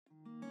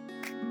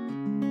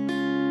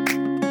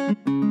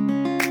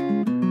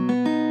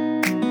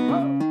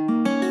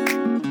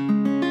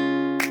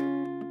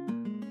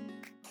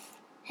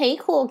Hey,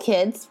 cool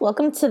kids.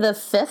 Welcome to the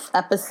 5th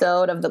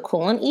episode of the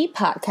Cool and E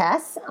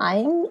podcast.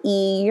 I'm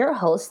E, your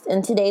host,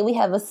 and today we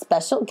have a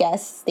special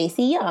guest,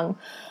 Stacey Young.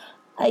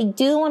 I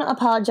do want to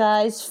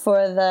apologize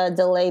for the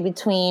delay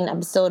between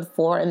episode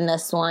 4 and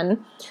this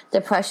one.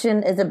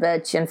 Depression is a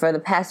bitch, and for the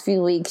past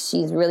few weeks,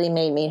 she's really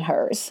made me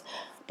hers.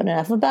 But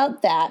enough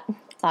about that.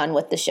 On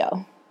with the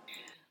show.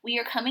 We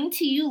are coming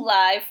to you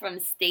live from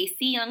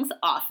Stacey Young's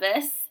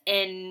office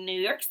in New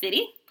York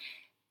City.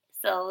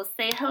 So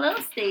say hello,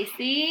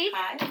 Stacey.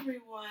 Hi,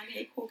 everyone.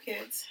 Hey, cool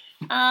kids.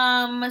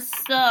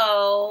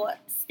 So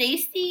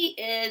Stacey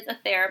is a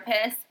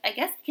therapist. I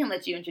guess I can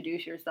let you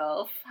introduce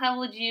yourself. How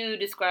would you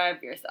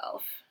describe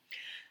yourself?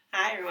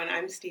 Hi, everyone.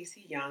 I'm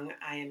Stacey Young.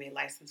 I am a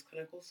licensed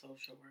clinical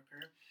social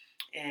worker,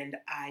 and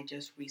I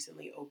just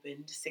recently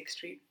opened 6th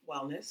Street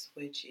Wellness,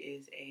 which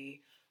is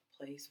a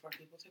place for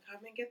people to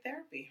come and get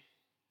therapy.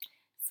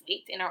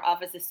 Sweet. And our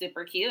office is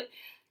super cute.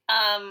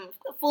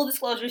 Full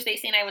disclosure,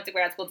 Stacey and I went to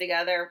grad school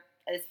together.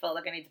 I just felt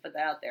like I need to put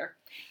that out there.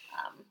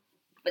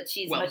 But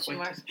she's much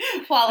more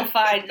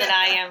qualified than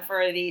I am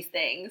for these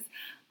things.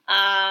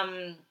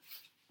 I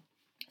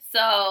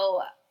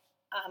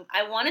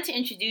wanted to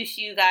introduce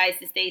you guys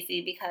to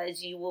Stacey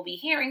because you will be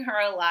hearing her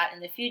a lot in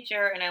the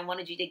future, and I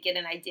wanted you to get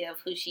an idea of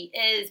who she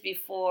is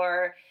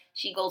before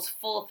she goes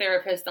full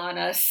therapist on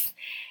us.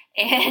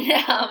 And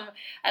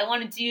I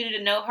wanted you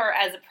to know her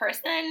as a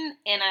person,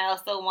 and I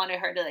also wanted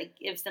her to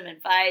give some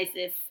advice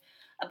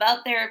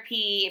about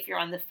therapy, if you're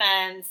on the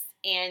fence,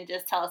 and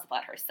just tell us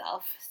about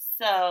herself.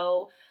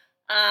 So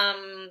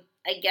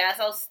I guess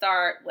I'll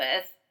start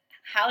with,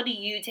 how do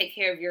you take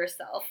care of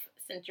yourself,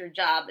 since your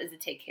job is to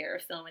take care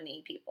of so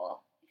many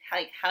people?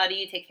 How do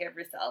you take care of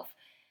yourself?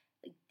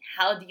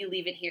 How do you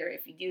leave it here,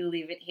 if you do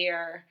leave it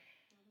here?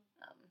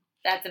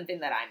 That's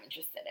something that I'm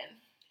interested in.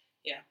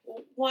 Yeah.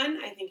 Well, one,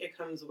 I think it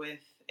comes with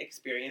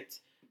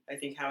experience. I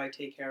think how I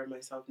take care of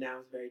myself now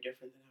is very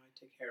different than how I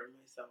took care of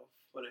myself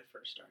when I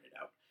first started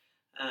out.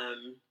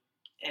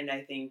 And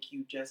I think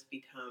you just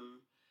become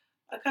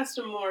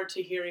accustomed more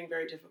to hearing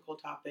very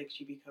difficult topics.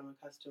 You become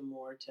accustomed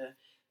more to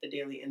the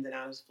daily ins and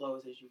outs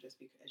flows as you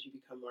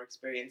become more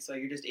experienced. So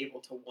you're just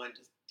able to,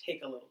 just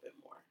take a little bit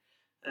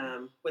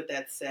more. With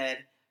that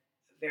said,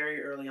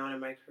 very early on in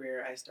my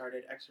career, I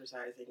started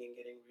exercising and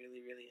getting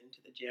really, really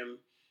into the gym.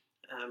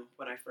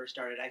 When I first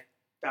started, I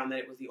found that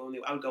it was the only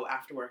way. I would go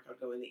after work. I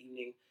would go in the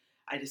evening.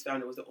 I just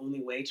found it was the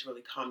only way to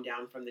really calm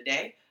down from the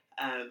day.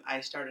 I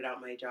started out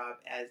my job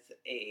as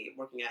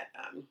working at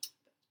a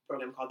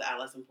program called the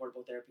Adolescent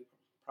Portable Therapy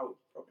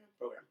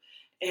Program.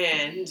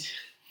 And,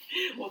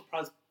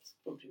 project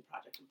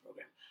and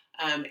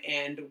program.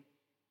 And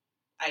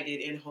I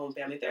did in-home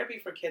family therapy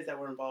for kids that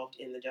were involved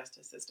in the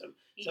justice system.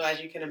 So as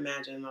you can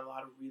imagine, a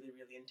lot of really,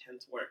 really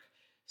intense work.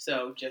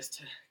 So just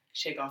to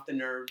shake off the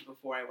nerves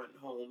before I went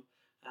home,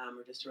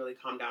 or just to really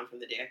calm down from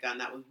the day, I found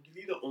that was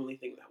really the only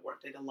thing that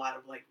worked. I did a lot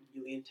of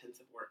really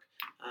intensive work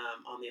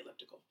on the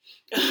elliptical.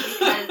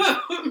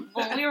 Because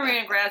when we were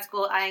in grad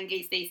school, I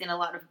engaged Stacey in a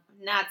lot of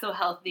not so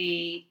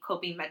healthy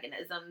coping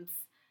mechanisms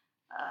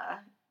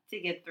to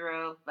get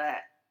through,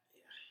 but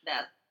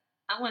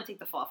I want to take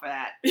the fall for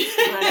that.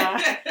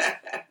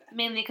 But,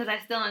 mainly because I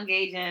still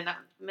engage in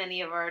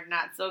many of our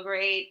not so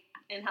great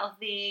and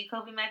healthy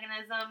coping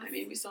mechanisms. I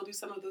mean, we still do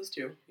some of those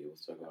too. We will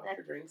still go out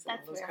for drinks and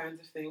all those kinds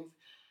of things.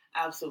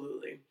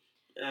 Absolutely.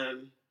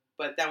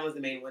 But that was the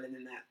main one, and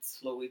then that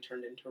slowly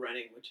turned into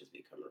running, which has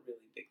become a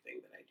really big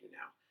thing that I do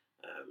now.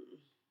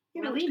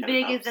 Really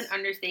big is an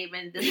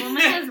understatement. This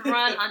woman has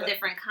run on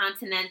different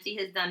continents. She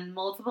has done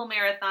multiple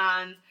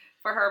marathons.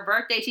 For her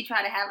birthday, she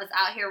tried to have us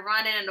out here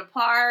running in the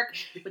park,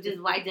 which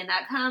is why I did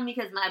not come,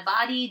 because my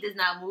body does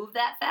not move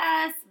that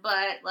fast.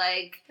 But,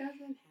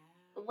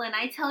 when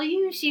I tell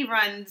you she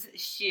runs,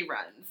 she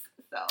runs.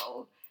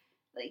 So,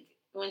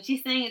 when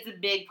she's saying it's a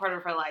big part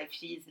of her life,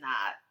 she's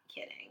not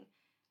kidding.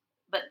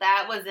 But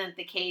that wasn't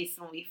the case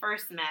when we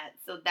first met.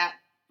 So that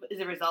is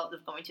a result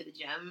of going to the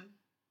gym.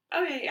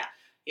 Oh, yeah.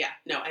 Yeah.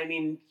 No, I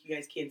mean, you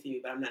guys can't see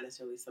me, but I'm not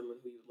necessarily someone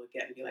who you would look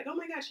at and be like, oh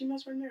my gosh, she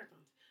must run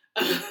marathons.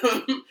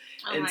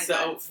 God,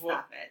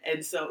 stop it.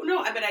 And so,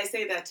 no, but I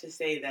say that to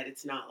say that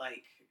it's not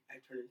like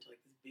I've turned into this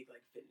big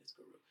fitness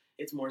guru.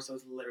 It's more so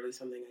it's literally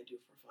something I do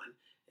for fun.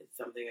 It's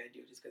something I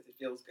do just because it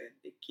feels good.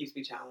 It keeps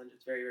me challenged.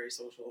 It's very, very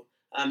social.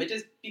 It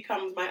just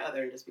becomes my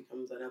other and just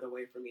becomes another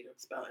way for me to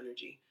expel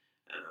energy,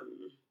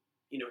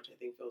 which I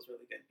think feels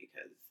really good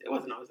because it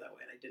wasn't always that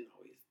way. And I didn't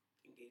always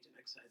engage in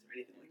exercise or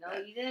anything like that.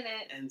 No, you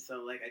didn't. And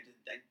so, I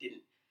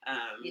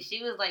didn't.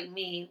 She was like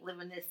me,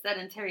 living this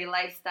sedentary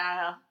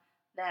lifestyle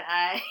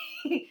that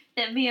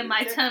me and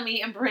my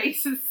tummy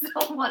embraces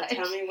so much. The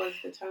tummy was,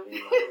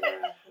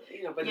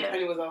 but the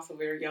tummy was also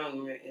very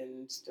young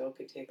and still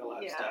could take a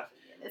lot of stuff,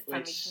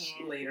 which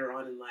later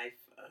on in life,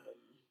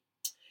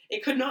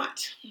 it could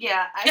not.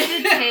 Yeah, I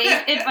should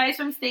take advice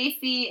from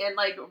Stacey and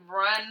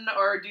run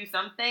or do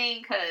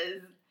something,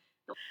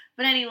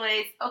 but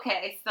anyways,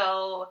 okay,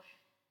 so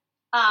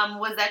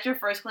was that your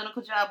first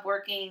clinical job,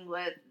 working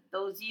with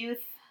those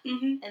youth?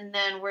 Mm-hmm. And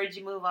then where'd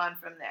you move on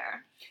from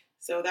there?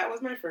 So that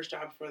was my first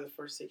job for the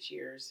first 6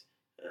 years.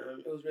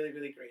 It was really,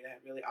 really great. I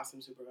had really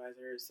awesome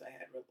supervisors. I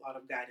had a lot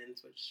of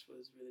guidance, which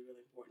was really,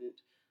 really important.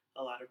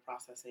 A lot of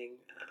processing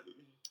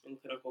and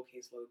clinical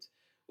caseloads,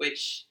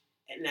 which,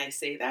 and I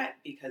say that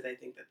because I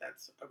think that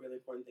that's a really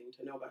important thing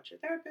to know about your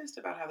therapist,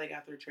 about how they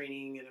got their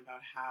training and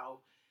about how,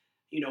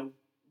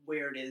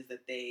 where it is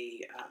that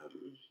they,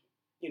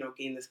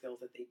 gain the skills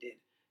that they did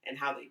and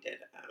how they did,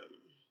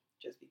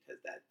 just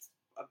because that's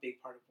a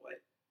big part of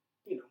what,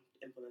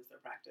 implements their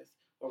practice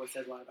or what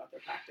says a lot about their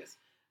practice.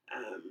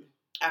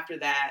 After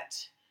that,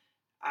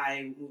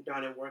 I moved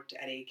on and worked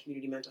at a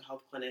community mental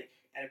health clinic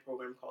at a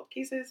program called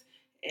Cases,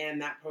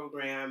 and that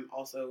program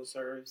also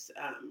serves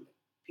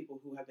people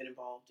who have been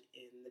involved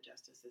in the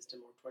justice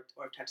system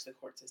or touched the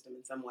court system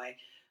in some way,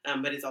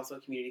 but it's also a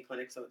community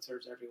clinic, so it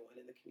serves everyone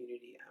in the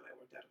community. I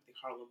worked out of the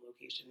Harlem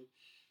location,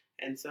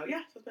 and so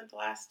I spent the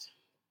last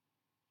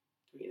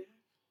three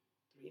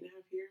and a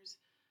half years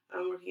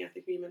working at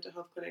the community mental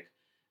health clinic,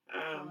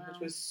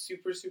 which was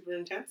super, super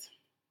intense.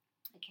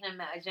 I can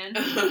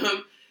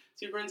imagine.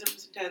 Super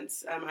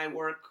intense. I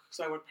work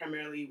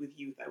primarily with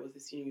youth. I was a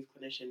senior youth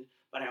clinician,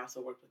 but I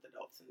also worked with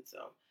adults, and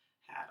so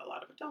had a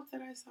lot of adults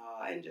that I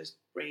saw, and just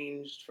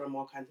ranged from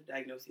all kinds of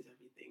diagnoses,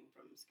 everything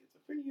from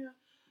schizophrenia,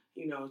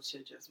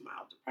 to just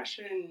mild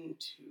depression,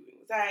 to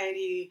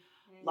anxiety,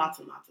 lots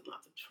and lots and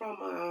lots of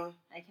trauma.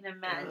 I can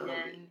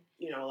imagine.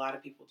 A lot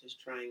of people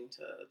just trying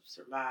to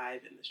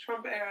survive in this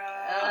Trump era.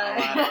 A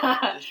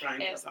lot of people just trying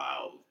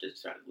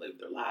to live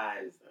their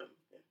lives.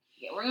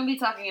 Yeah, we're going to be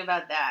talking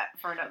about that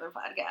for another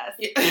podcast.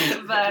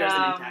 Yeah. But there's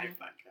an entire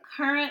podcast.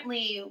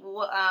 Currently,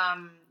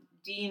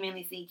 do you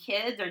mainly see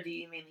kids or do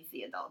you mainly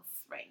see adults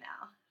right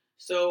now?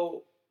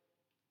 So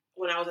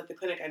when I was at the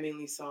clinic, I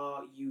mainly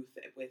saw youth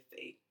with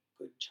a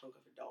good chunk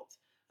of adults.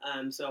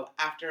 So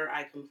after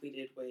I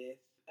completed with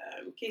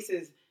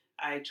Cases,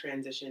 I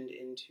transitioned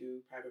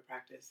into private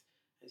practice.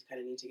 I just kind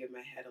of need to give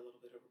my head a little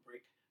bit of a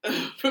break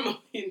from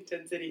all the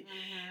intensity.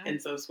 Mm-hmm.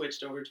 And so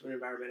switched over to an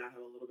environment I have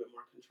a little bit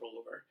more control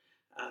over.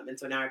 And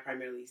so now I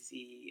primarily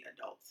see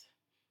adults.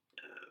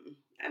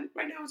 And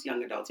right now it's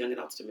young adults. Young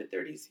adults to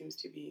mid-30s seems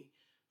to be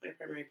my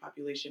primary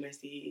population. I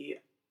see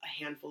a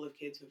handful of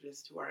kids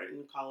who are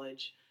in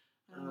college.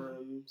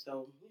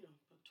 So,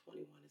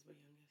 21 is my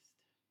youngest.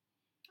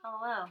 Oh,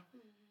 wow.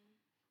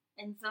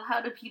 Mm-hmm. And so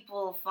how do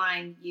people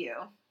find you?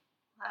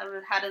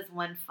 How does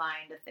one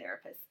find a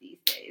therapist these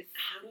days?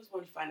 How does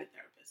one find a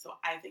therapist? So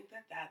I think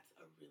that that's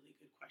a really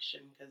good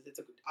question, because it's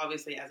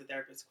obviously, as a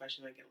therapist,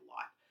 question I get a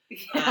lot.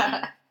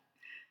 Yeah.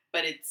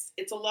 But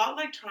it's a lot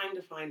like trying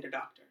to find a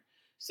doctor.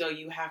 So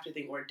you have to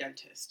think, or a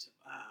dentist,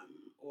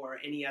 or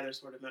any other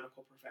sort of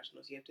medical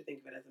professionals. You have to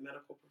think of it as a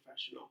medical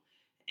professional.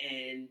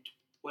 And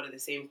what are the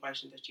same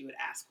questions that you would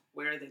ask?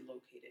 Where are they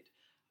located?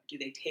 Do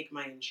they take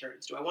my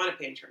insurance? Do I want to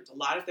pay insurance? A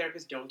lot of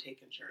therapists don't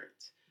take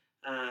insurance.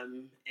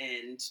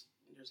 And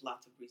there's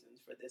lots of reasons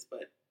for this,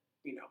 but,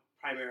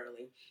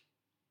 primarily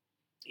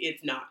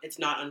it's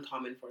not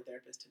uncommon for a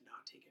therapist to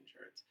not take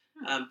insurance.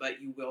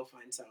 But you will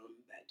find some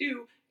that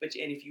do.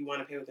 And if you want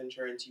to pay with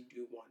insurance, you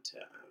do want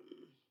to,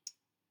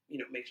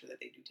 make sure that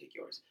they do take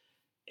yours.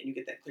 And you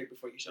get that cleared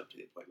before you show up to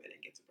the appointment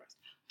and get suppressed.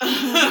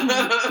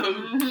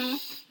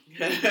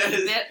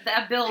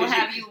 That bill will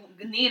have you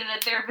needing a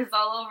therapist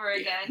all over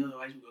again. Yeah,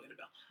 otherwise you will get a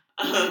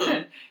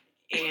bill.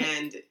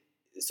 And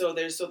so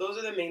those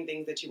are the main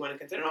things that you want to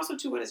consider. And also,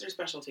 too, what is your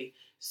specialty?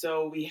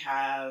 So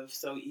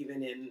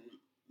even in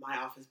my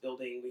office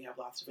building, we have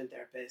lots of different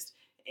therapists,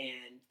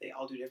 and they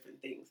all do different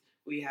things.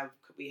 We have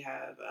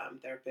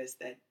therapists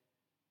that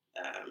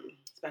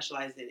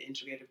specialize in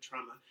integrative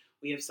trauma.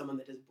 We have someone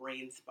that does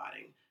brain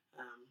spotting,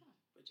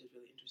 which is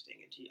really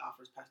interesting, and she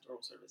offers pastoral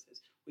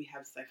services. We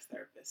have sex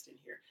therapists in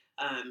here.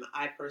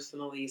 I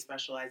personally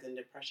specialize in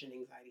depression,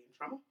 anxiety, and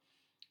trauma.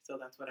 So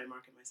that's what I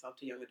market myself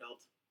to young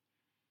adults.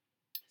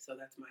 So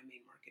that's my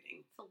main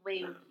marketing. It's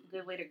a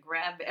good way to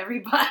grab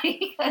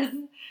everybody, because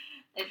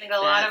I think a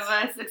lot of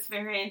us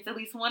experience at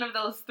least one of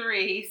those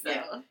three.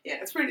 So yeah,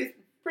 it's pretty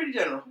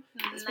general.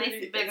 It's a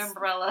nice big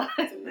umbrella.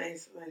 It's a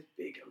nice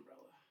big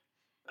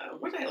umbrella,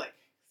 which I like.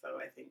 So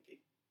I think it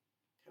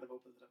kind of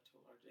opens it up to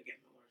a large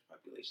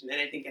population,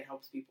 and I think it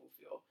helps people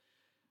feel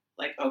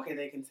like, okay,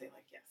 they can say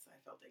like, yes, I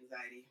felt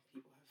anxiety.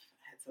 People have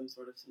had some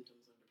sort of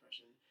symptoms of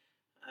depression.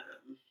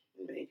 And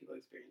many people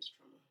experience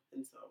trauma,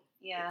 and so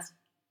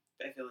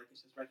I feel like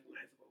it's just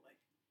recognizable. Like,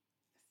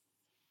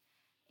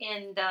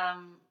 and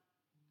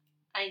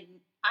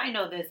I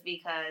know this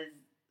because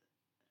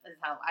this is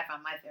how I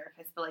found my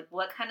therapist. But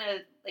what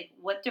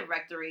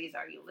directories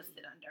are you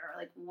listed under?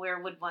 Like, where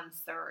would one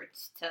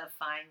search to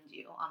find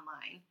you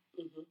online?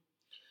 Mm-hmm.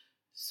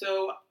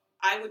 So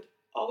I would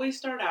always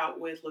start out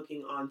with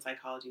looking on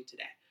Psychology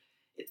Today.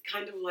 It's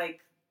kind of like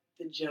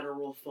the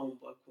general phone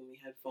book when we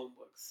had phone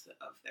books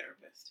of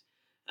therapists.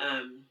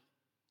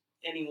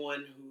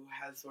 Anyone who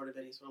has sort of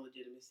any sort of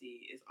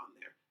legitimacy is on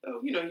there.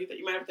 So, you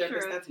might have a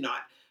therapist that's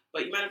not.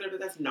 But you might have a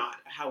therapist that's not.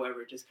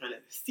 However, just kind of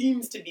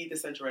seems to be the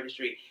central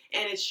registry.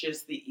 And it's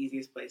just the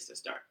easiest place to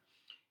start.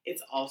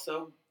 It's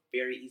also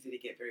very easy to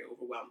get very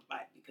overwhelmed by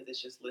it, because it's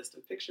just a list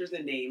of pictures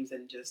and names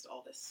and just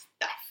all this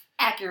stuff.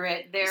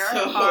 Accurate. There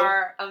So-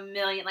 are a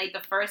million. Like, the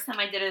first time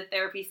I did a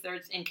therapy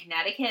search in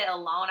Connecticut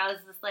alone, I was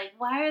just like,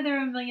 why are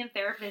there a million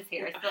therapists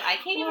here? So I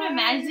can't even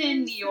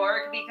imagine New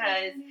York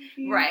because,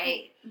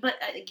 right. But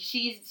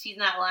she's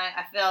not lying.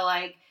 I feel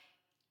like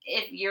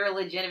if you're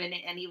legitimate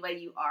in any way,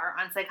 you are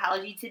on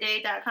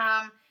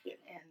psychologytoday.com. Yeah.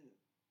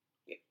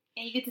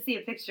 And you get to see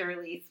a picture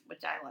release,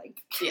 which I liked.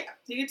 Yeah,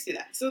 so you get to see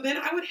that. So then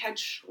I would head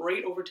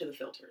straight over to the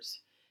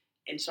filters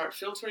and start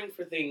filtering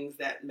for things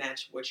that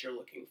match what you're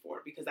looking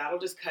for, because that'll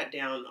just cut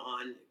down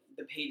on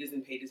the pages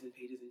and pages and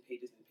pages and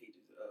pages and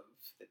pages of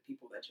the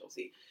people that you'll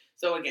see.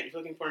 So again, if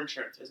you're looking for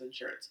insurance, there's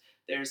insurance.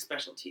 There's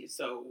specialties,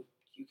 so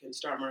you can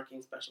start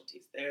marking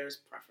specialties. There's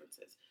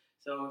preferences.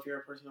 So if you're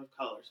a person of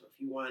color, so if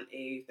you want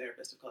a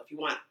therapist of color, if you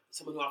want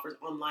someone who offers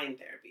online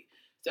therapy.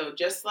 So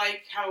just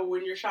like how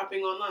when you're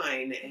shopping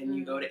online and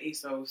you go to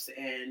ASOS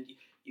and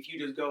if you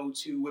just go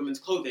to women's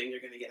clothing,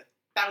 you're going to get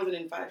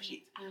 1,005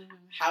 sheets.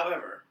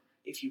 However,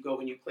 if you go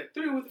and you click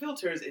through with the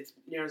filters, it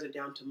narrows it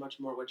down to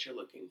much more what you're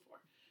looking for.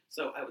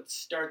 So I would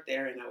start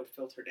there and I would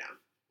filter down.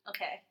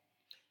 Okay.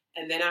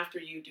 And then after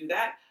you do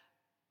that,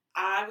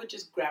 I would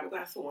just grab a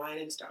glass of wine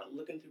and start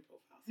looking through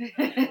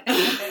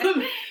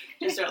profiles.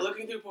 Just start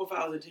looking through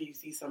profiles until you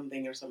see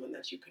something or someone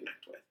that you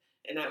connect with.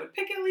 And I would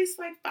pick at least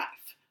like 5.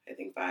 I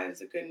think 5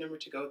 is a good number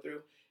to go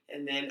through.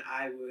 And then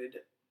I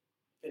would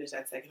finish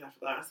that second half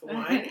of a glass of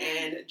wine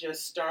and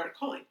just start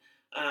calling.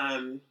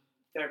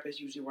 Therapists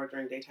usually work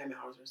during daytime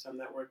hours, or some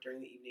that work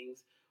during the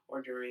evenings or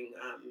during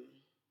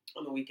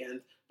on the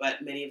weekends.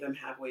 But many of them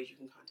have ways you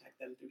can contact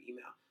them through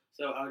email.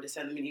 So I would just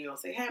send them an email and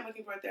say, hey, I'm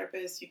looking for a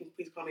therapist. You can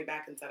please call me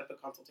back and set up a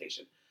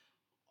consultation.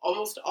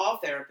 Almost all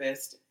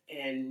therapists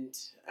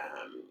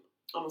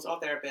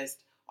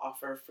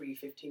offer free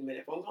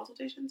 15-minute phone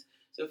consultations.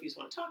 So if you just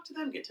want to talk to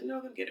them, get to know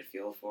them, get a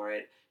feel for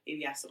it,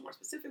 maybe ask some more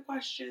specific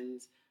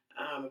questions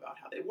about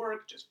how they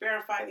work, just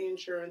verify the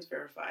insurance,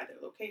 verify their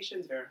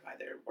locations, verify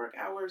their work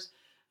hours,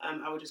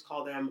 I would just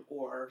call them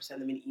or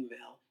send them an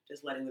email,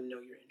 just letting them know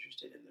you're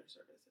interested in their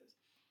services.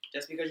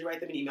 Just because you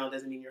write them an email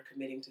doesn't mean you're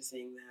committing to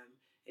seeing them.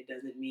 It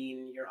doesn't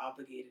mean you're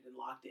obligated and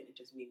locked in. It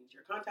just means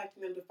you're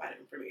contacting them to find out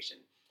information.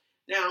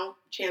 Now,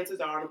 chances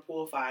are in a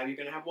pool of 5, you're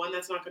going to have one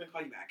that's not going to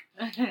call you back.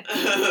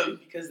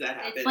 Because that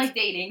happens. It's like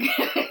dating.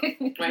 Right,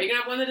 you're going to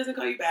have one that doesn't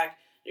call you back.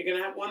 You're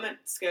going to have one that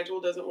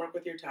schedule doesn't work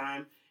with your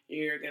time.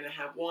 You're going to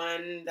have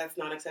one that's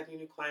not accepting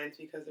new clients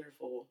because they're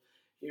full.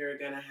 You're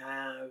going to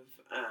have,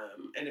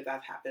 and if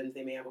that happens,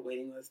 they may have a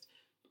waiting list.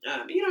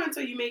 And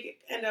so you may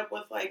end up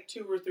with like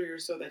 2 or 3 or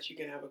so that you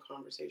can have a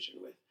conversation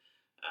with.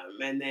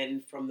 And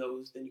then from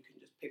those, then you can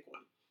just pick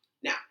one.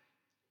 Now,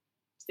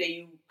 say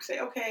you say,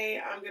 okay,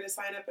 I'm going to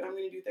sign up and I'm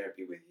going to do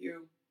therapy with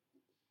you.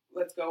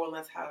 Let's go and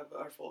let's have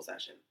our full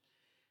session.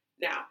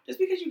 Now, just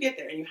because you get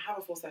there and you have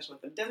a full session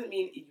with them doesn't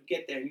mean you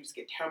get there and you just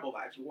get terrible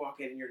vibes. You walk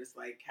in and you're just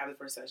like, have the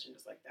first session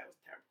just like, that was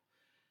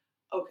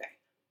terrible. Okay.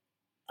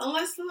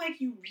 Unless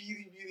like you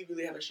really, really,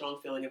 really have a strong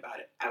feeling about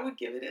it, I would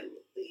give it at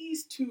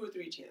least 2 or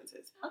 3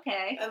 chances.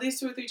 Okay. At least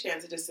 2 or 3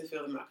 chances just to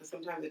feel them out, because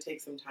sometimes it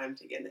takes some time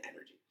to get the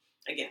energy.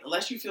 Again,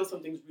 unless you feel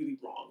something's really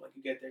wrong, like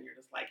you get there and you're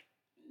just like,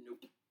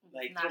 nope.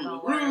 Like,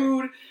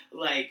 rude,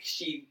 like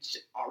she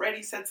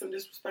already said some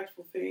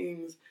disrespectful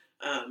things.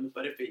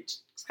 But if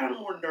it's kind of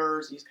more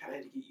nerves and you just kind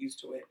of have to get used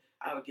to it,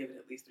 I would give it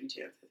at least 3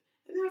 chances.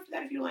 And then after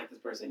that, if you don't like this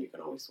person, you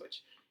can always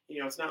switch.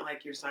 It's not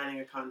like you're signing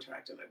a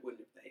contract, and I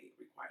wouldn't if they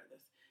require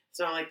this. It's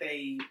not like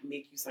they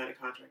make you sign a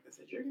contract that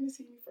says you're going to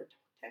see me for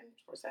 10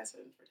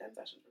 sessions, for 12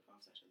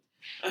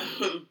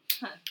 sessions.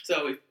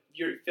 So if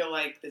you feel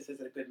like this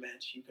isn't a good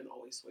match, you can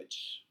always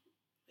switch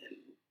and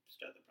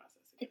start the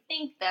process again. I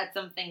think that's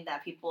something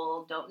that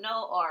people don't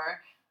know,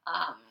 or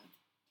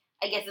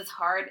I guess it's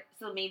hard.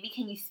 So maybe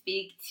can you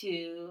speak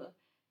to,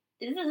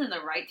 this isn't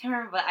the right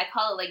term, but I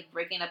call it like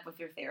breaking up with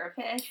your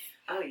therapist.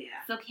 Oh,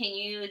 yeah. So can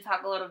you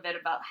talk a little bit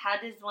about how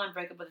does one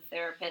break up with a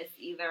therapist,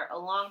 either a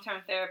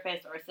long-term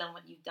therapist or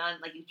someone you've done,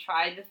 like you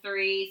tried the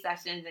 3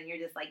 sessions and you're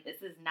just like,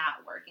 this is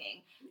not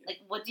working. Yeah. Like,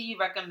 what do you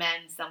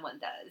recommend someone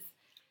does?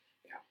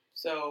 Yeah.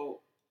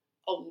 So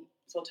I'll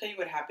tell you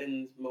what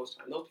happens most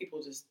times. Those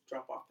people just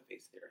drop off the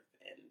face of the earth,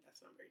 and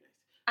that's not very nice.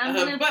 I'm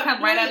going to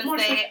come right out and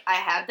say I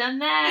have done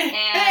that,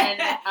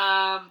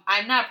 and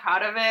I'm not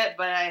proud of it,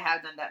 but I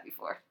have done that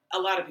before. A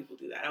lot of people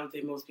do that. I would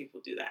say most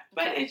people do that.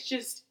 But It's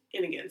just,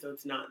 and again, so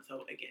it's not,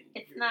 so again.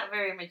 It's not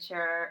very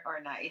mature or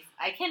nice.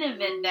 I can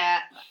admit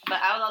that, but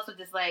I was also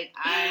just like,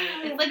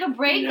 it's like a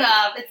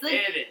breakup. It's like,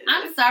 it is.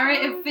 I'm sorry,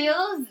 it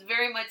feels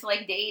very much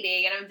like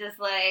dating, and I'm just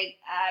like,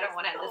 I don't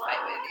want to have this fight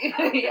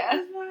with you.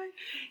 Yeah.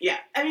 Yeah,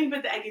 I mean,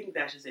 but I think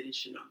that's just it. It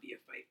should not be a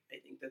fight. I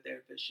think the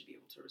therapist should be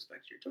able to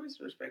respect your choice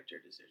and respect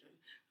your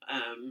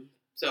decision.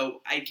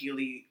 So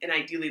ideally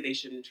they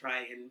shouldn't try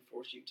and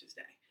force you to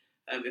stay.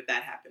 If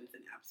that happens,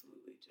 then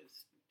absolutely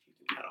just, you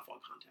can cut off all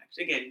contact.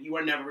 Again, you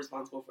are never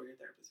responsible for your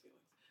therapist's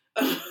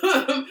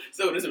feelings.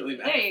 So it doesn't really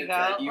matter. There you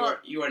go.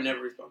 You are never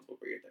responsible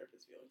for your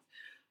therapist's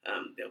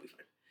feelings. They'll be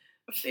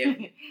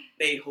fine.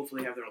 They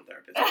hopefully have their own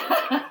therapist.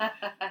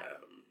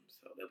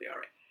 So they'll be all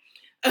right.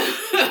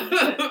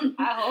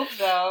 I hope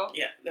so.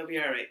 Yeah, they'll be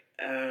all right.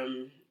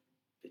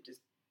 it just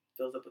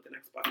fills up with the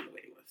next spot on the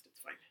waiting list. It's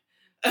fine.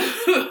 All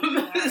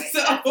right, so,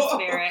 that's the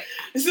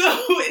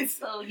spirit.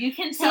 So you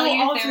can tell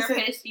your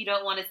therapist you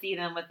don't want to see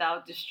them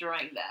without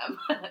destroying them.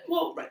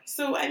 Well, right.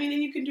 So, I mean,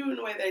 and you can do it in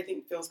a way that I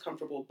think feels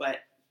comfortable. But,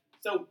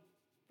 so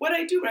what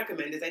I do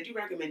recommend is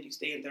you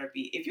stay in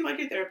therapy. If you like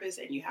your therapist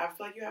and you feel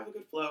like you have a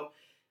good flow,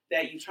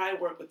 that you try to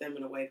work with them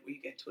in a way where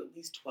you get to at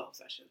least 12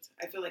 sessions.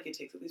 I feel like it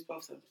takes at least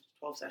 12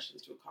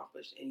 sessions to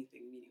accomplish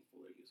anything meaningful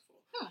or useful.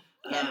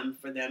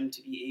 For them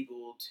to be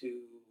able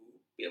to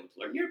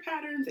learn your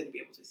patterns and to be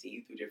able to see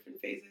you through different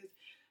phases,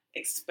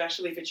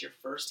 especially if it's your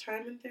first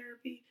time in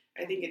therapy.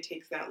 I think it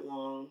takes that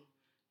long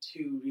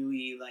to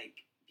really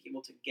be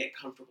able to get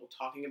comfortable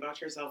talking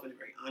about yourself in a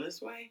very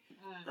honest way.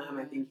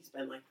 I think you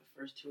spend the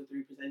first 2 or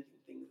 3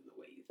 presenting things in the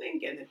way you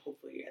think, and then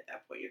hopefully at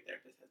that point your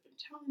therapist has been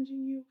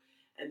challenging you,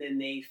 and then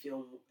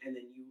and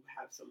then you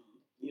have some,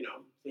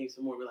 maybe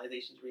some more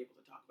realizations, you're able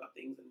to talk about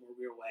things in a more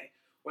real way,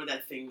 or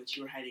that thing that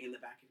you were hiding in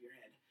the back of your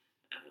head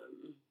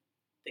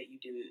that you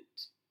didn't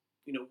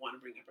want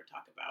to bring up or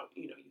talk about,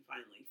 you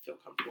finally feel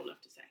comfortable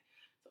enough to say.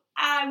 So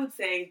I would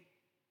say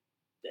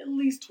at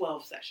least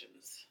 12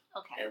 sessions.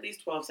 Okay. At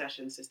least 12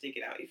 sessions to stick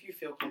it out. If you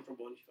feel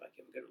comfortable and you feel like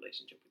you have a good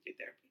relationship with your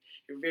therapy,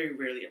 you're very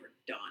rarely ever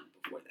done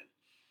before then.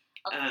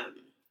 Okay.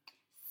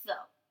 So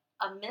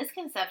a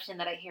misconception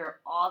that I hear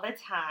all the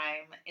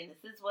time, and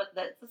this is what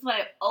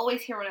I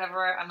always hear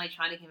whenever I'm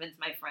trying to convince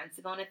my friends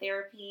to go into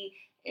therapy,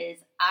 is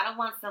I don't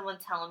want someone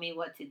telling me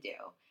what to do.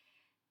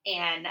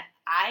 And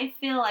I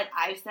feel like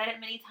I've said it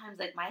many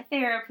times, my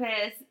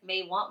therapist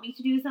may want me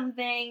to do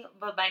something,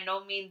 but by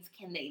no means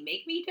can they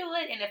make me do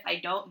it. And if I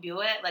don't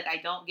do it, I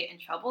don't get in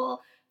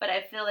trouble. But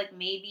I feel like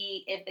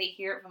maybe if they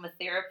hear it from a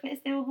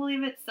therapist, they will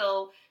believe it.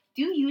 So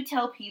do you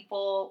tell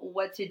people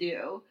what to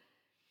do?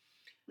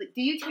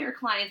 Do you tell your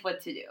clients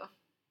what to do?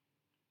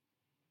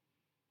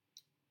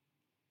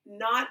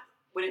 Not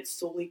when it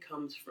solely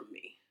comes from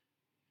me.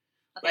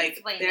 Okay,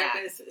 explain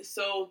therapists, that.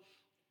 So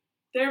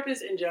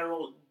therapists in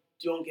general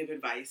don't give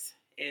advice,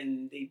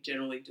 and they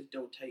generally just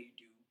don't tell you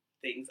to do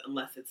things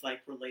unless it's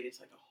related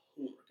to a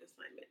homework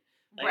assignment.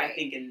 Right. I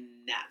think in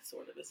that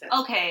sort of a sense.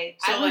 Okay,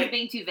 so I was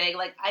being too vague.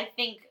 I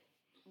think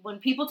when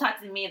people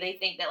talk to me, they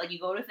think that you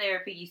go to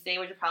therapy, you say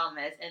what your problem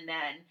is, and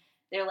then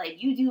they're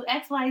you do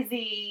X, Y,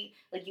 Z,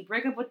 you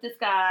break up with this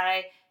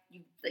guy,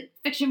 you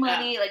fix your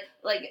money,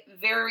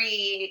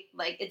 very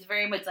it's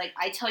very much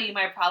I tell you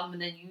my problem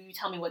and then you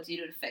tell me what to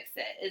do to fix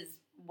it is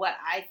what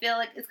I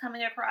feel is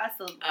coming across.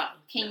 So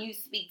can you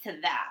speak to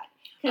that?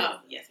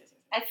 Yes.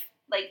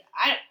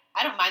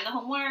 I don't mind the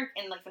homework,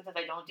 and sometimes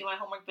I don't do my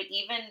homework, but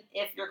even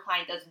if your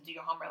client doesn't do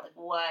your homework,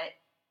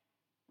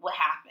 what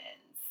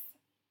happens?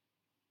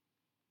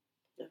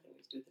 Nothing.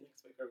 Just do it the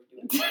next week, or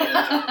we do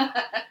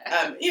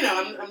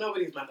it. I'm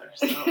nobody's mother,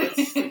 so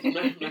I'm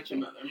not your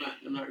mother.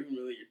 I'm not even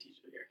really your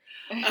teacher here.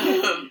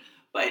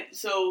 But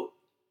so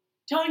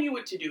telling you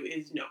what to do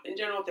is no. In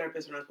general,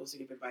 therapists are not supposed to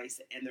give advice,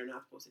 and they're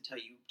not supposed to tell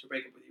you to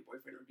break up with your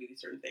boyfriend or do these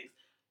certain things.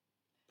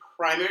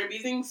 Primary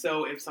reason,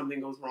 so if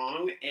something goes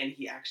wrong and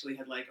he actually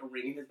had a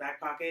ring in his back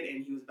pocket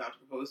and he was about to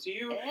propose to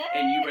you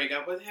and you break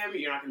up with him,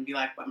 you're not going to be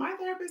but my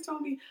therapist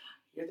told me.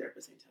 Your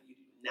therapist ain't tell you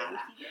to do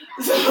nada.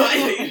 So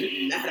I tell you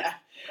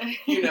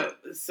to do nada.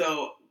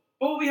 So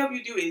what we help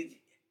you do is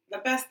the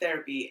best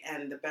therapy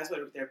and the best way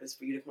to work with therapists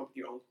for you to come up with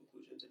your own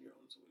conclusions and your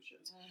own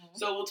solutions. Mm-hmm.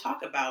 So we'll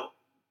talk about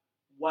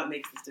what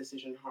makes this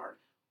decision hard.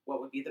 What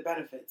would be the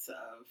benefits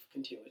of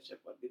continuation?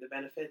 What would be the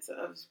benefits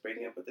of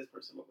breaking up with this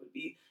person? What would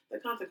be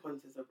the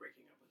consequences of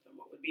breaking up with them?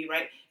 What would be,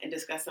 right? And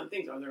discuss some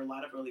things. Are there a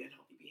lot of really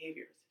unhealthy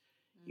behaviors?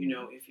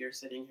 Mm-hmm. If you're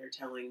sitting here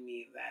telling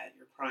me that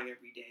you're crying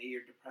every day,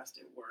 you're depressed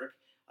at work,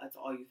 that's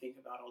all you think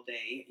about all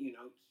day,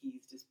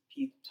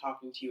 he's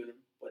talking to you in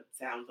what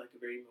sounds like a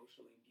very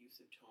emotionally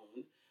abusive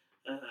tone,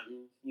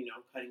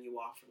 cutting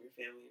you off from your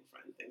family and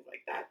friends, things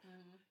like that.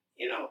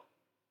 Mm-hmm.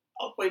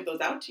 I'll point those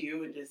out to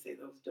you and just say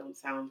those don't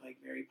sound like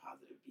very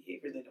positive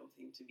behaviors. They don't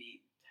seem to be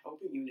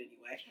helping you in any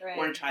way. Right.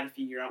 Or try to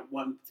figure out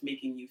what's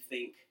making you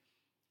think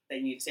that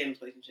you need to stay in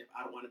this relationship.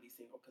 I don't want to be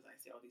single because I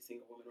see all these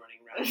single women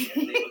running around here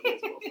and they look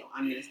miserable. So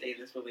I'm going to stay in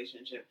this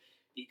relationship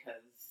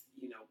because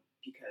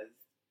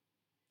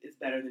it's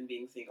better than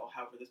being single.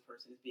 However, this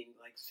person is being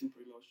super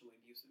emotionally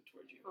abusive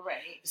towards you.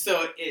 Right.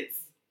 So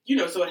it's,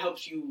 so it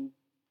helps you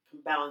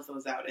balance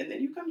those out. And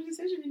then you come to a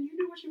decision and you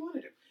do what you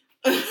want to do.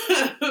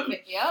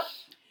 Yep.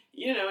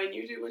 And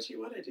you do what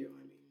you want to do.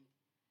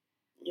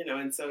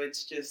 And so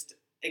it's just,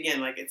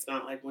 again, it's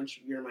not once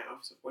you're in my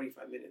office for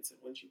 45 minutes and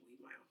once you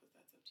leave my office,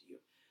 that's up to you.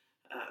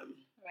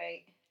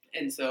 Right.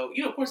 And so,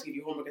 of course, give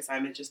you homework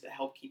assignments just to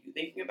help keep you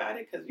thinking about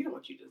it because we don't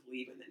want you to just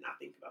leave and then not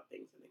think about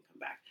things and then come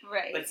back.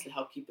 Right. But it's to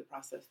help keep the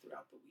process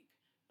throughout the week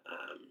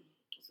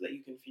so that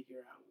you can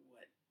figure out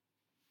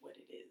what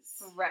it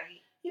is.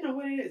 Right.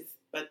 What it is.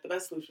 But the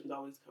best solutions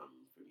always come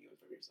from you and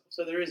from yourself.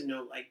 So there is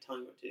no,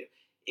 telling you what to do.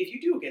 If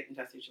you do get in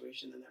that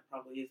situation, then that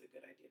probably is a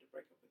good idea to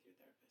break up with your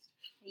therapist.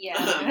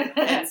 Yeah.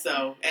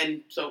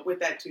 and so with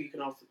that, too, you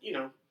can also,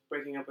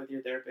 breaking up with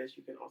your therapist,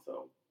 you can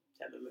also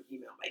send them an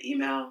email by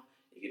email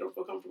if you don't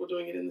feel comfortable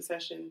doing it in the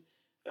session.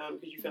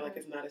 because you feel like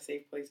it's not a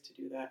safe place to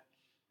do that.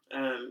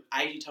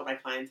 I usually tell my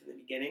clients in the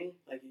beginning,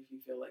 like, if you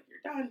feel like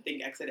you're done,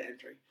 think exit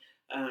entry.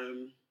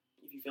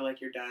 If you feel like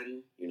you're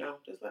done,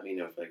 just let me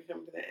know. If you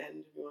come to the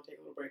end, if you want to take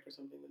a little break or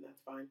something, then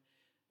that's fine.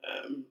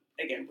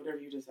 Again, whatever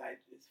you decide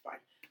is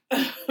fine.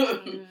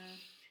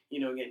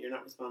 Again, you're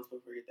not responsible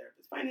for your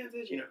therapist's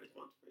finances. You're not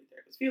responsible for your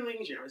therapist's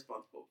feelings. You're not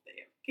responsible if they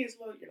have a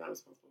caseload. You're not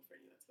responsible for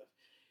any of that stuff.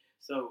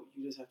 So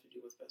you just have to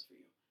do what's best for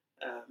you.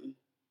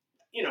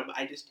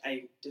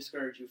 I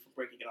discourage you from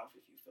breaking it off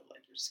if you feel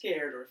like you're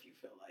scared or if you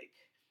feel like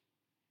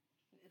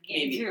it's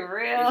getting too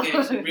real. It's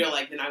getting too real,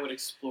 then I would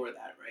explore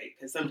that, right?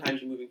 Because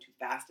sometimes you're moving too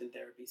fast in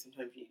therapy.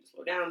 Sometimes you need to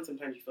slow down.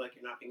 Sometimes you feel like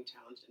you're not being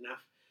challenged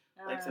enough.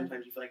 Like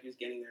sometimes you feel like you're just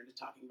getting there and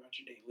just talking about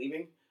your day and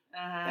leaving.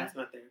 That's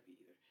not therapy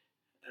either.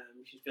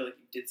 You should feel like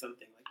you did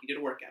something, like you did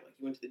a workout, like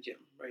you went to the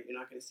gym, right? You're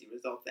not going to see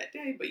results that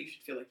day, but you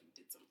should feel like you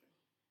did something.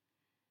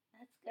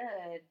 That's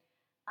good.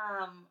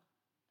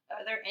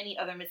 Are there any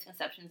other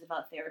misconceptions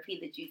about therapy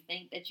that you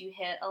think that you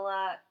hit a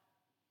lot?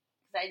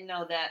 Because I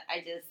know that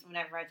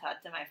whenever I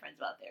talk to my friends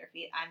about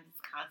therapy, I'm just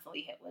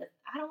constantly hit with,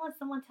 I don't want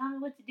someone telling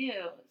me what to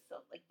do.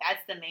 So,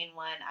 that's the main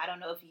one. I don't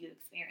know if you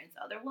experience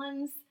other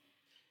ones.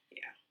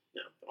 Yeah,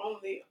 no. The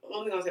only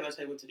thing I'll say about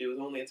telling you what to do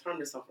is only it's harm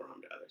to self or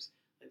harm to others.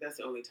 That's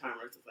the only time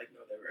where it's just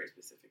no, they're very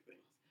specific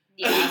things.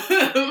 Yeah.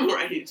 Where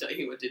I need to tell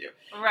you what to do.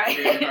 Right.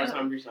 If you're going to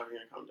harm yourself,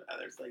 you're going to come to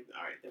others. All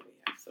right, then we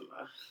have some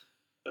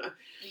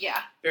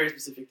very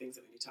specific things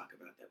that we need to talk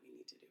about that we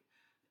need to do.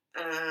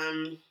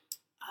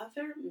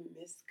 Other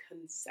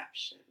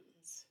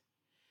misconceptions.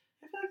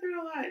 I feel like there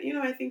are a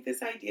lot. I think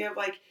this idea of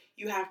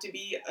you have to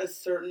be a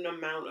certain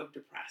amount of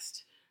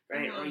depressed,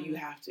 right? Or you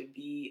have to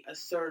be a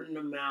certain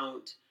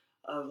amount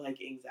of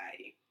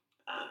anxiety.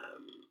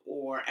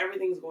 Or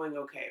everything's going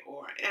okay,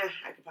 or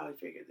I could probably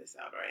figure this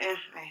out, or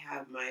I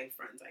have my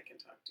friends I can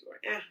talk to, or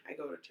I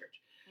go to church.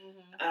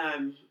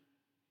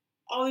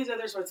 All these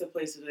other sorts of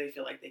places where they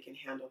feel like they can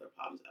handle their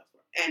problems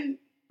elsewhere. And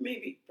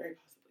maybe, very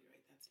possibly,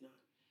 right?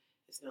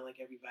 It's not like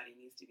everybody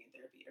needs to be in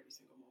therapy every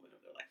single moment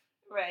of their life.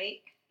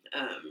 Right.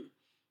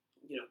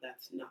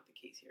 That's not the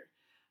case here.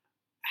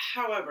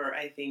 However,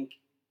 I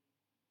think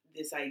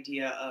this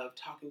idea of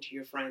talking to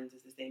your friends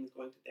is the same as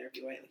going to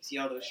therapy, right? See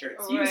all those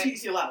shirts. Right. You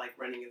see a lot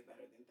running is better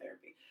than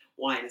therapy.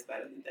 Wine is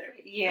better than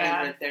therapy.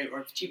 Yeah.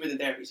 Or cheaper than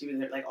therapy. Cheaper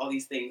than all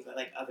these things that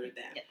other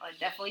than. Yeah, I've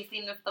definitely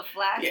seen the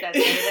flash. Yeah. That's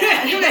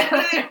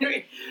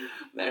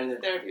better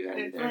than therapy.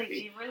 It's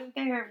cheaper than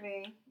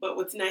therapy. But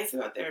what's nice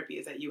about therapy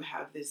is that you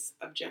have this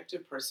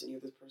objective person. You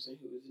have this person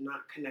who is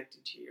not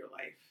connected to your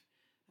life.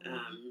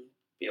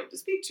 Be able to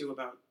speak to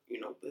about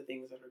the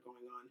things that are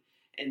going on,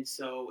 and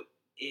so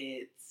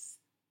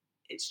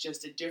it's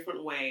just a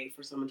different way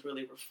for someone to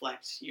really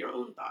reflect your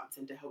own thoughts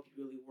and to help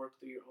you really work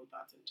through your own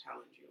thoughts and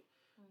challenge you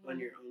on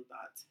your own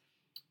thoughts.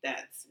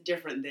 That's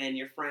different than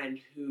your friend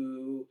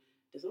who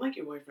doesn't like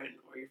your boyfriend,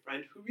 or your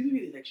friend who really,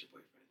 really likes your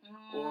boyfriend,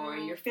 or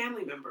your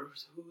family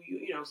members who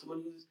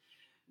someone who's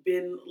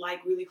been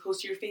really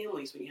close to your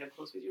family. So when you have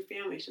close with your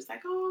family, it's just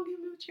oh, give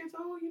them a chance.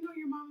 Oh,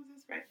 your mom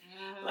is this, right?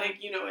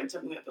 And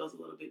something that feels a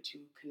little bit too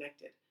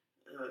connected.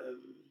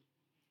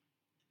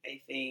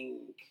 I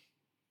think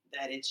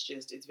that it's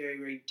very,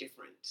 very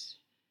different,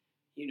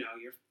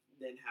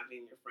 than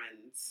having your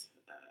friends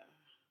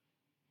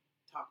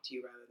talk to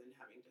you rather than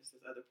having just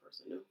this other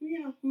person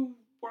who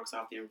works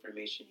off the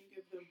information you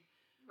give them.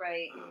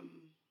 Right.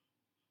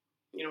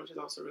 Which is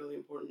also really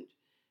important.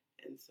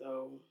 And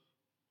so,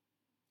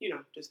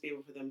 just be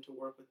able for them to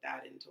work with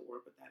that and to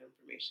work with that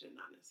information, and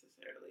not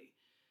necessarily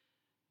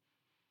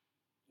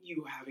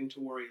you having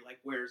to worry,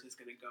 where is this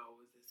going to go?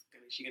 Is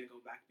she going to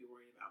go back and be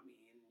worried about me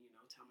and,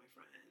 tell my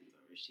friends?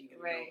 Or is she going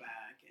to go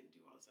back and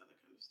do all this other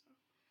kind of stuff?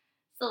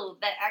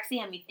 So that actually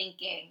had me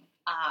thinking,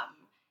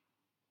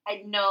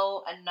 I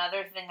know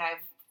another thing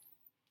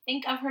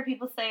I've heard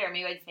people say, or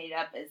maybe I just made it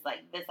up, is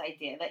this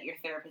idea that your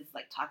therapist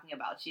is talking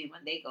about you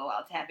when they go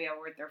out to happy hour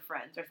with their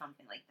friends or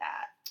something like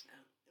that.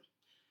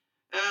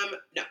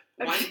 No.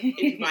 One, if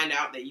you find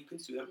out that you can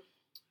sue them.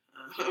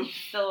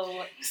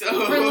 So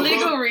for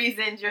legal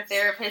reasons, your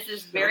therapist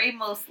is very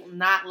most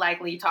not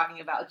likely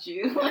talking about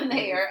you when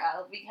they are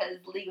out, because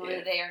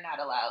legally they are not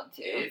allowed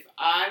to. If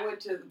I went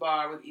to the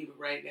bar with Eva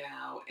right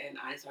now and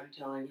I started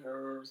telling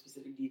her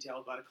specific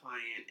details about a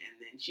client, and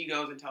then she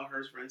goes and tells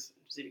her friends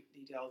specific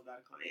details about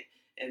a client,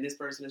 and this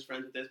person is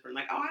friends with this person,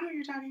 oh, I know what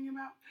you're talking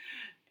about,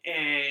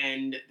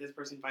 and this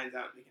person finds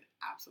out, they can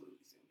absolutely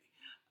sue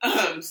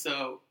me.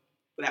 So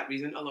for that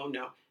reason alone,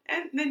 no.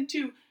 And then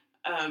two,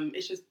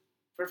 it's just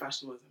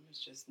professionalism.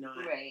 It's just not.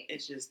 Right.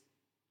 It's just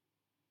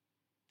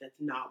that's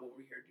not what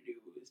we're here to do.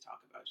 Is talk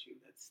about you.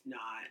 That's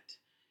not.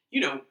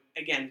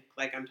 Again,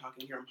 I'm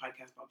talking here on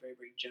podcast about very,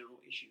 very general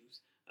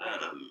issues.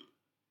 But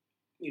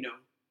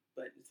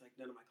it's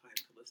none of my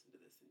clients could listen to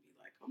this and be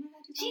like, "Oh my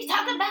God, she's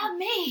talking about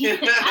me."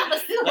 I'm a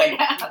super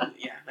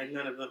yeah,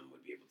 none of them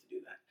would be able to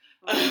do that.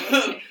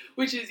 Right.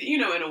 Which is,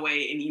 in a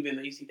way, and even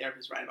though you see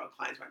therapists write about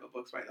clients, write about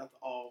books, right? That's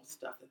all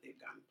stuff that they've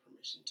gotten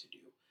permission to do.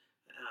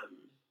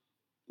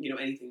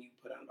 Anything you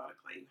put out about a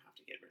client, you have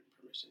to get written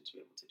permission permission to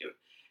be able to do it.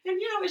 And,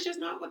 it's just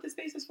not what the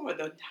space is for.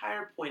 The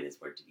entire point is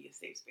for it to be a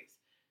safe space.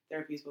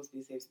 Therapy is supposed to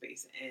be a safe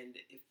space, and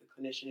if the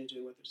clinician is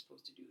doing what they're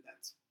supposed to do,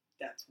 that's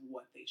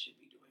what they should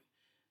be doing.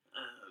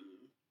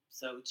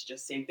 So it's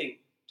just same thing,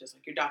 just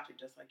like your doctor,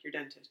 just like your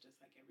dentist, just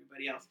like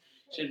everybody else.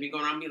 Shouldn't be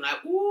going around being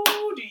like,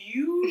 ooh, do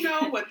you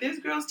know what this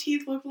girl's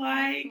teeth look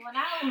like? When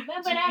I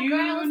remember that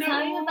girl was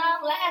telling you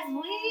about last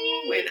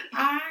week. When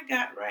I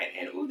got right,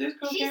 and ooh, this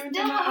girl she's came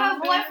still into my her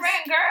office.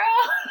 boyfriend, girl.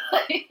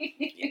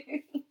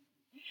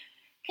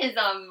 Because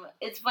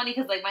it's funny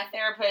because like my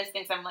therapist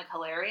thinks I'm like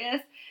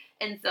hilarious,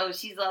 and so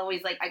she's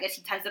always like, I guess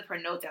she types up her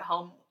notes at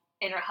home,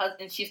 and her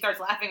husband, she starts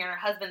laughing, and her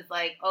husband's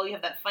like, oh, you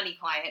have that funny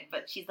client,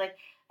 but she's like,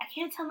 I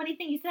can't tell him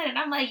anything you said, and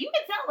I'm like, you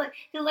can tell, like,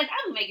 because like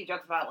I'm making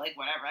jokes about like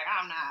whatever, like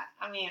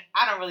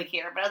I don't really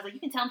care, but I was like, you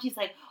can tell him. She's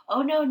like,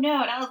 oh no, and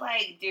I was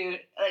like,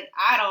 dude, like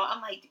I'm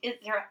like,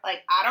 it's her,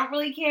 like I don't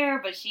really care,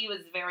 but she was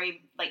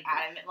very like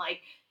adamant, like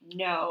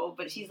no,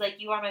 but she's like,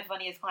 you are my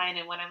funniest client,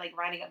 and when I'm like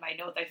writing up my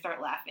notes, I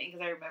start laughing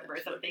because I remember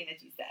something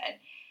that you said.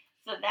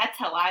 So that's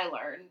how I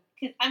learned.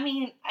 Because I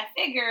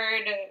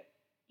figured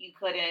you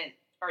couldn't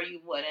or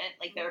you wouldn't,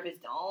 like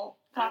therapists don't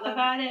talk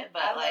about it,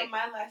 but I like love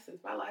my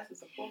license,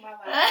 I pull my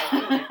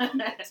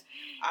license.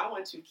 I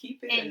want to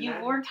keep it. And you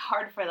worked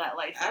hard for that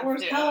license. I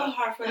worked hella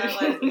hard for that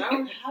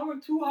license. I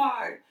worked too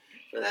hard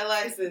for that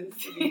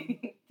license to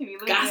be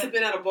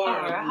gossiping at a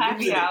bar or a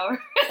happy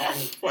hour. I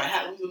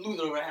was a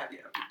loser over a happy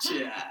hour.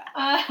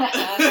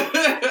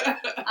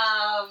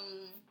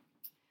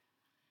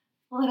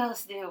 What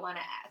else do I want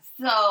to ask?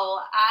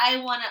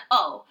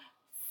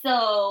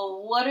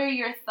 So what are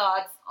your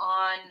thoughts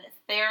on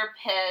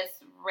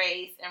therapist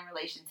race in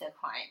relation to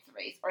client's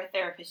race, or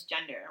therapist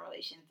gender in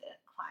relation to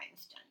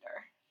client's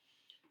gender?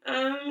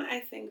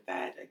 I think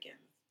that, again,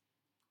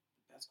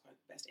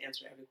 best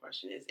answer to every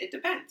question is it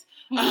depends.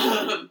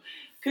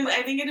 Because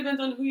I think it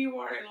depends on who you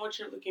are and what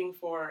you're looking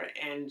for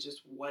and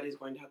just what is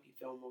going to help you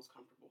feel most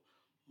comfortable.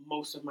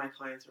 Most of my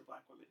clients are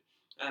Black women,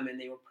 and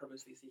they were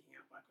purposely seeking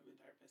out Black women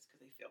therapists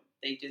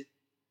because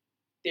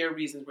there are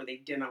reasons where they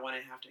did not want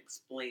to have to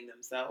explain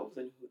themselves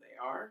and who they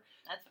are.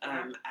 That's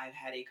fair. I've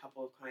had a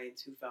couple of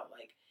clients who felt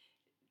like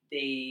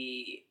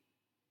they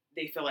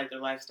feel like their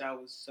lifestyle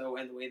was so,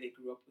 and the way they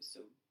grew up was so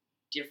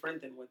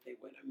different than what they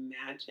would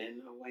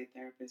imagine a white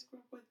therapist grew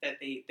up with, that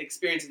the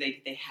experiences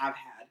they have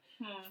had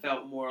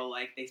felt more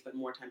like they spent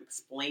more time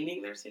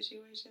explaining their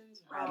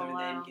situations rather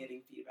than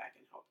getting feedback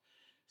and help.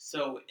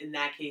 So in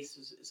that case,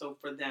 so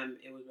for them,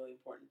 it was really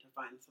important to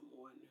find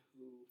someone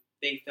who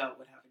they felt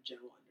would have a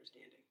general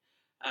understanding.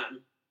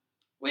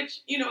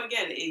 Which,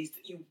 again, is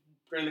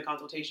during the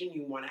consultation,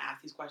 you want to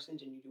ask these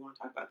questions and you do want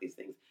to talk about these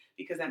things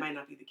because that might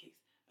not be the case.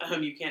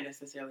 You can't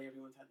necessarily,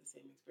 everyone's had the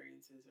same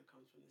experiences or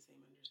comes from the same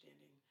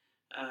understanding.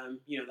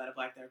 That a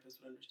Black therapist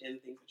would understand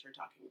the things that you're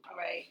talking about.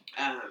 Right.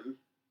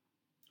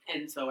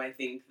 And so I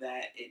think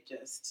that it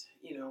just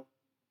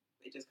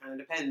kind of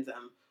depends.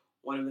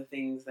 One of the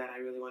things that I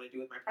really want to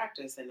do with my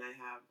practice, and I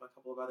have a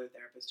couple of other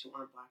therapists who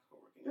aren't Black who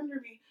are working under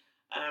me.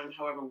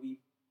 However, we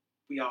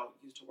all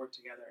used to work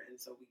together, and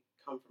so we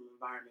come from an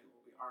environment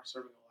where we are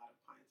serving a lot of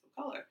clients of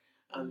color.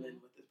 And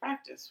with this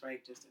practice,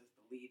 right, just as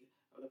the lead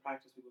of the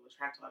practice, we will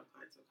attract a lot of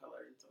clients of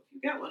color. And so if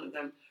you get one of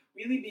them,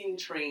 really being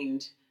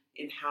trained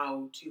in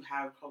how to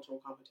have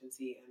cultural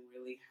competency and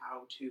really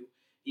how to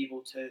be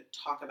able to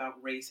talk about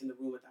race in the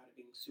room without it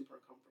being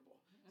super uncomfortable.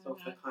 So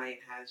if the client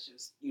has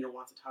just,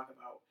 wants to talk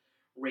about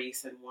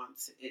race and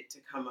wants it to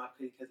come up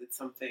because it's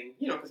something,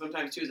 because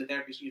sometimes too as a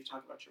therapist you have to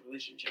talk about your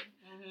relationship,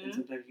 and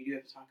sometimes you do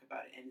have to talk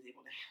about it and is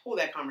able to hold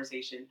that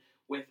conversation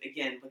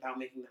without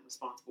making them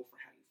responsible for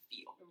how you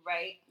feel,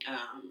 right?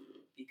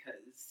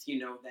 Because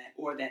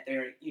that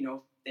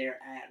they're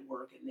at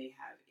work and they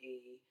have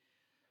a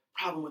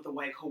problem with a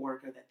white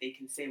coworker that they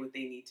can say what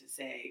they need to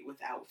say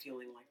without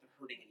feeling like they're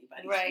hurting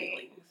anybody's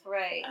feelings,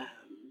 right?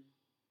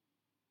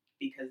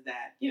 Because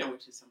that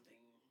which is something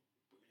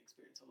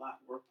a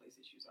lot.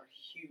 Workplace issues are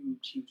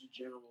huge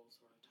general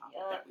sort of topic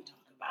that we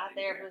talk about. Our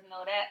therapists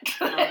know that.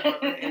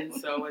 And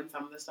so when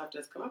some of the stuff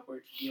does come up where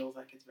it feels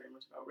like it's very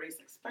much about race,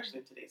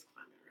 especially in today's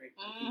climate, right?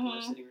 People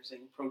are sitting or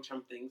saying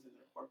pro-Trump things in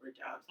their corporate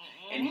jobs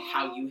and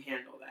how you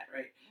handle that,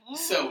 right?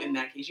 So in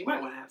that case, you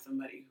might want to have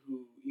somebody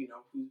who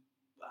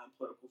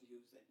political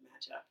views that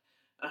match up.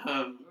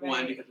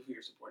 One, because of who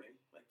you're supporting,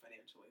 like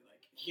financially,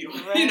 like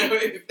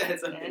if that's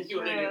something you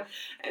want to do.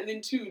 And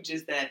then two,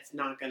 just that's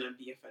not going to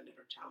be offended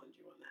or challenge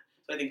you on that.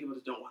 So I think people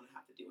just don't want to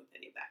have to deal with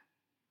any of that.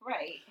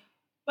 Right.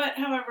 But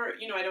however,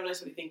 I don't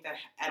necessarily think that,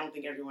 I don't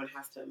think everyone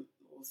has to,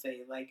 we'll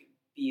say, like,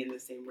 be in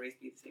the same race,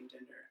 be the same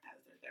gender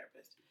as their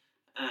therapist.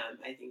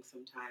 I think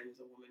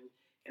sometimes a woman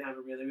can have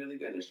a really, really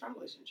good and strong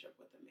relationship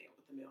with a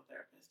male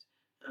therapist.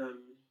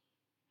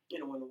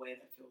 In a way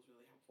that feels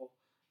really helpful.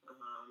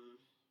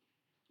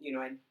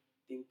 I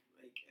think,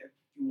 like, if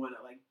you want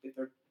to, like, if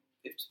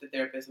the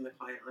therapist and the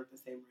client aren't the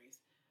same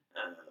race,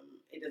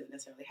 it doesn't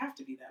necessarily have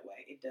to be that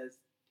way. It does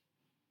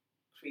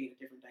create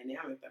a different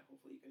dynamic that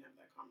hopefully you can have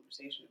that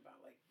conversation about,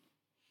 like,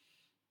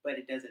 but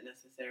it doesn't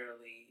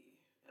necessarily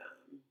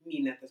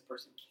mean that this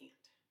person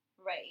can't.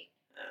 Right.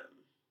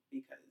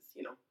 because,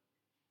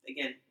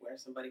 again, where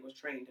somebody was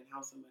trained and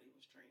how somebody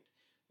was trained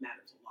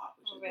matters a lot,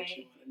 which is what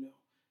you want to know.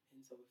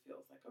 And so it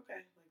feels like,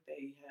 okay, like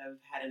they have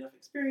had enough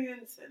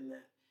experience and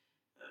that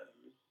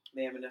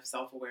they have enough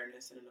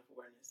self-awareness and enough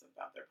awareness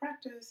about their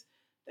practice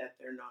that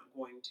they're not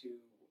going to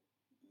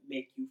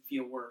make you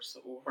feel worse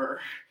or,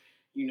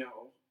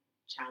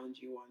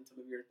 challenge you on some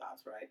of your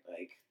thoughts, right?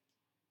 Like,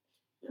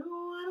 no,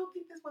 I don't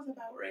think this was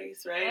about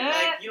race, right?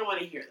 Like, you don't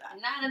want to hear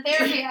that. Not in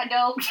therapy, I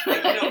don't.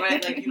 Like,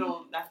 right? Like,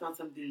 that's not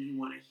something you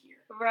want to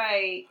hear.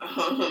 Right.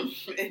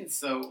 And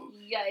so...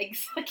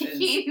 Yikes. I can't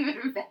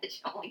even imagine.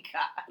 Oh, my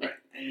God. Right.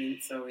 I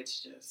mean, so it's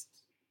just,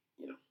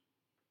 that.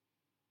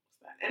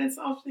 And it's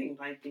all things,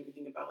 like, if you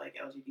think about, like,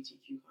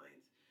 LGBTQ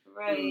clients.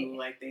 Right. Who,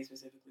 like, they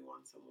specifically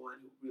want someone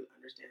who really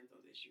understands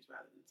those issues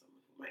rather than someone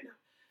who might not.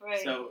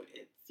 Right. So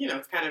it's,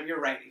 it's kind of, you're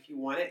right. If you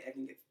want it, I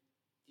think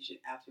you should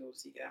absolutely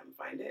seek it out and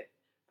find it.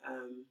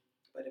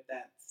 But if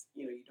that's,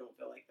 you don't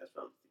feel like that's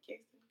the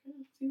case, then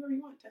kind of see where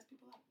you want, test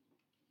people out.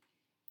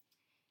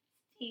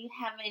 Do you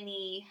have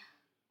any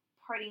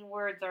parting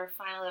words or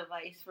final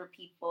advice for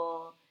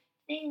people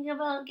thinking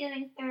about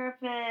getting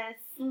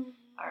therapists,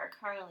 are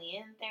currently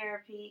in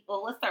therapy?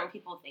 Well, let's start with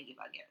people thinking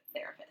about getting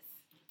therapists.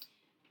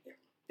 Yeah.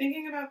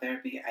 Thinking about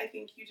therapy, I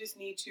think you just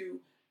need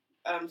to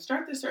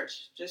start the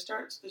search. Just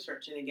start the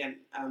search. And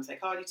again,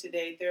 Psychology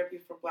Today, Therapy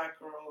for Black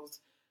Girls.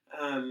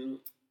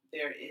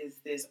 There is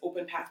this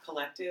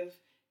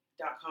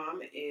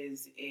openpathcollective.com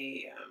is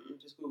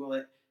just Google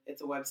it.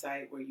 It's a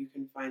website where you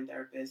can find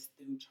therapists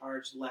who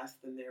charge less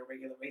than their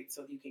regular rate.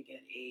 So you can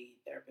get a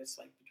therapist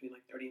like between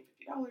like $30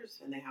 and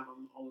 $50, and they have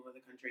them all over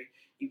the country.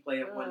 You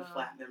pay at one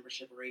flat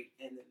membership rate,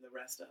 and then the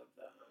rest of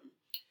the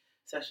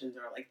sessions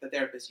are like the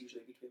therapist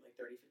usually between like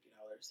 $30 and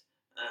 $50.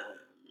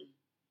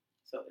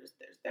 So there's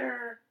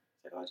their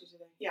Psychology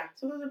Today. Yeah,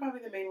 so those are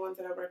probably the main ones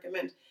that I would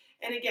recommend.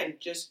 And again,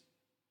 just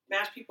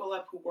match people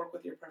up who work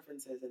with your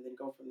preferences and then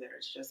go from there.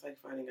 It's just like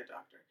finding a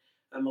doctor.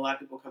 A lot of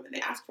people come in, they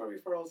ask for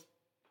referrals,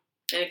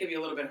 and it can be a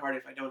little bit hard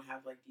if I don't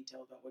have like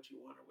details about what you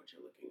want or what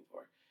you're looking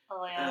for.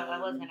 Oh yeah, I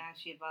was gonna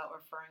ask you about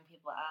referring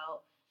people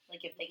out.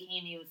 Like if they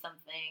came to you with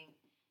something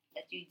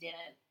that you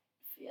didn't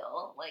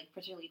feel like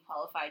particularly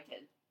qualified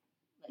to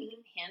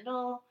like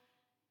handle,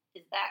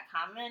 is that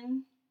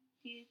common?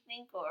 Do you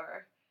think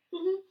or?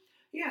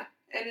 Yeah,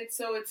 and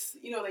it's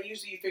they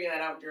usually you figure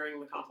that out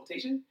during the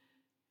consultation,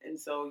 and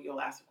so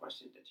you'll ask a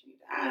question that you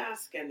need to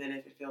ask, and then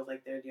if it feels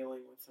like they're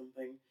dealing with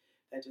something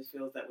that just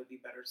feels that would be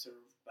better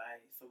served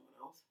by someone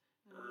else,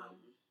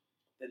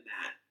 then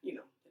that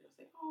they'll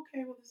say, oh,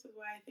 okay, well this is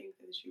why I think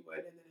that you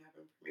would, and then have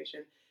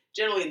information.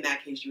 Generally, in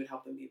that case, you would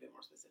help them be a bit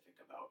more specific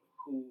about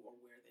who or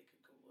where they could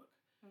go look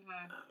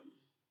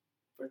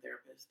for a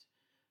therapist,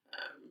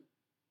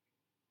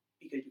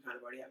 because you kind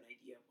of already have an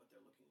idea of what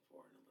they're looking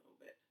for in a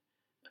little bit.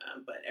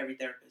 But every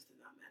therapist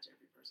does not match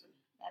every person.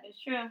 That is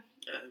true.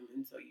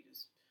 And so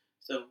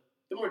so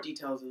the more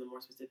details and the more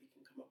specific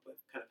you can come up with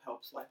kind of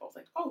helps life. I was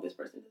like, oh, this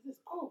person does this.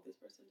 Oh, this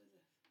person does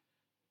this.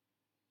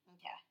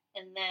 Okay.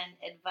 And then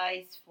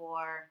advice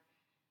for,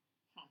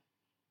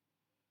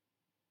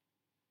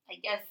 I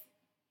guess,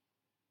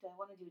 do I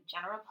want to do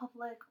general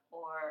public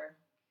or,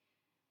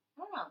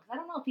 I don't know, because I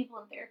don't know if people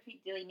in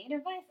therapy, do they need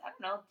advice? I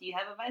don't know. Do you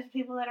have advice for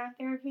people that are in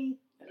therapy?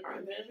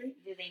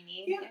 Do they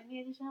need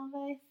any additional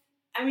advice?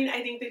 I mean,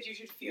 I think that you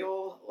should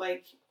feel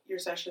like your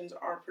sessions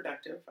are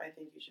productive. I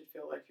think you should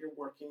feel like you're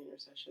working in your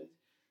sessions.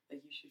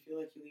 Like you should feel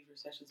like you leave your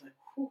sessions like,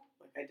 whew,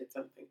 like I did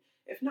something.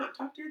 If not,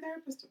 talk to your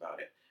therapist about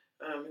it.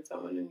 It's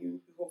someone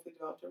you hopefully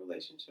developed a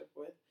relationship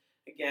with.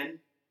 Again,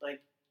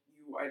 like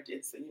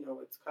it's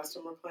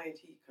customer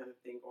clientele kind of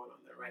thing going on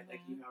there, right?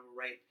 Like you have a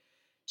right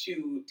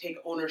to take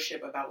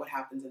ownership about what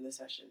happens in the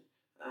session.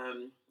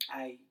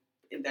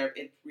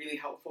 It's really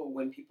helpful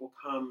when people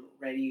come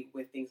ready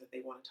with things that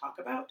they want to talk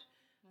about.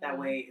 That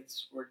way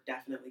we're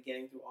definitely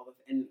getting through all of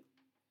it. And,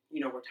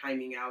 we're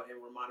timing out and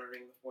we're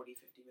monitoring the 40,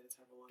 50 minutes,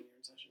 however long you're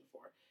in session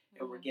for.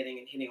 And we're getting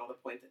and hitting all the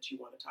points that you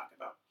want to talk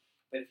about.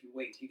 But if you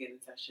wait till you get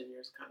in session,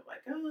 you're just kind of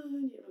like, you don't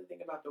really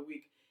think about the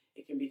week.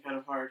 It can be kind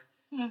of hard,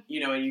 and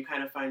you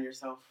kind of find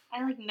yourself.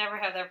 I never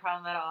have that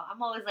problem at all. I'm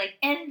always like,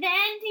 and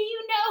then do you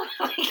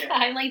know?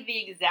 I'm like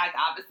the exact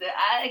opposite.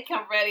 I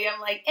come ready.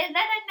 I'm like, and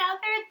then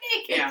another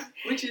thing. Yeah,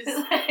 which is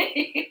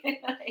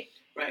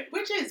right.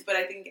 Which is, but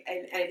I think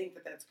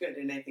that that's good,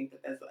 and I think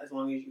that that's as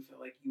long as you feel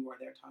like you are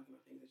there talking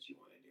about things that you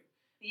want to do.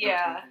 Yeah.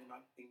 Not talking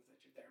about things that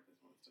your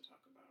therapist wants to talk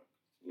about.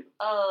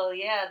 Oh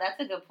yeah, that's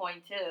a good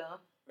point too.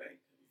 Right.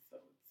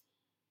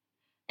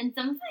 And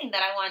something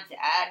that I wanted to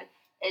add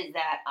is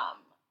that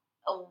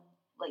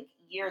like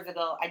years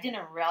ago, I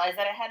didn't realize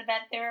that I had a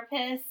bad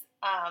therapist.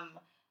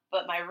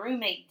 But my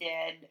roommate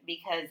did,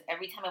 because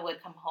every time I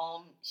would come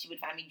home, she would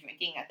find me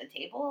drinking at the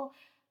table.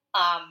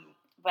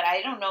 But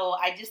I don't know.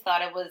 I just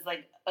thought it was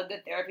like a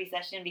good therapy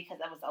session because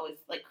I was always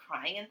like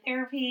crying in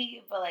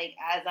therapy. But like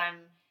as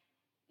I'm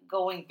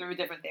going through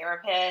different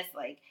therapists,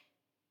 like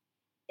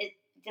it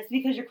just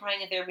because you're crying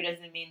in therapy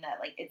doesn't mean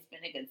that like it's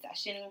been a good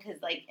session. Because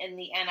like in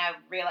the end, I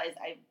realized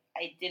I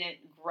didn't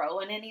grow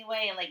in any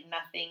way, and like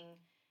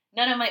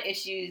none of my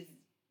issues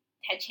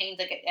had changed.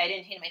 Like, I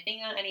didn't change my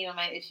thing on any of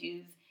my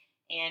issues,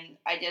 and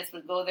I just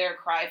would go there,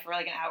 cry for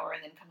like an hour,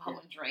 and then come home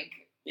and drink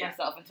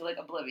myself into like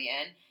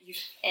oblivion.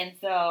 And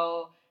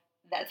so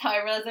that's how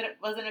I realized that it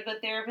wasn't a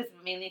good therapist,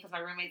 mainly because my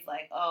roommate's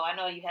like, oh, I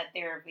know you had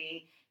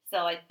therapy. So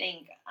I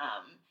think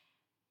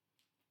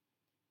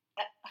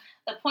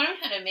the point I'm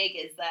trying to make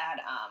is that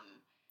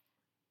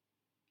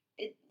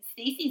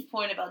Stacey's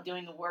point about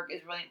doing the work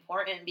is really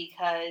important,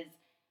 because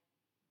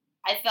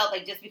I felt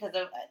like just because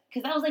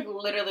I was like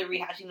literally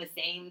rehashing the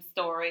same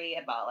story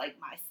about like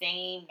my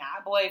same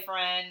not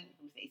boyfriend,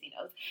 who Stacey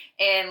knows,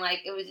 and like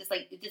it was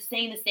just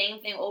saying the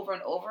same thing over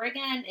and over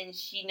again, and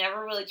she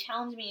never really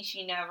challenged me.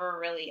 She never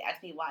really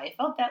asked me why I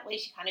felt that way.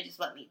 She kind of just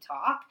let me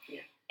talk. Yeah.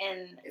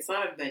 And it's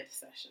not a vent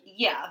session.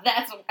 Yeah,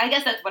 I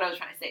guess that's what I was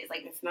trying to say. It's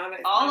like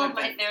all of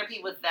my therapy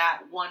session. Was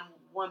that one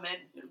woman.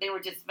 They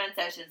were just vent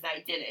sessions that I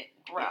didn't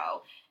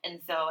grow, and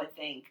so I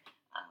think.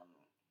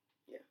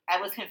 I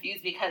was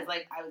confused because,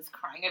 like, I was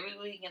crying every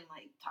week and,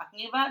 like,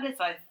 talking about it,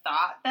 so I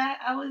thought that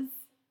I was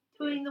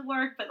doing the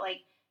work, but,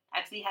 like,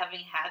 actually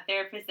having had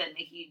therapists that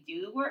make you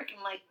do the work,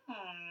 I'm like,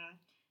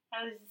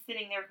 I was just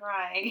sitting there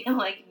crying and,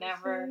 like,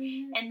 never,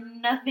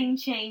 and nothing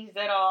changed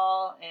at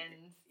all,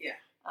 and... Yeah,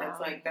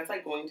 that's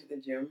like going to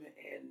the gym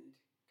and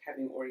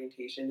having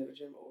orientation at the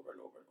gym over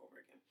and over and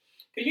over again.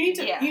 Because you need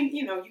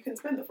to, you can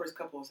spend the first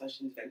couple of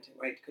sessions venting,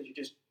 right, because you're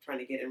just trying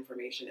to get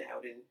information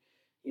out and,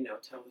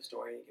 tell the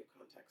story and give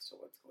context to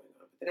what's going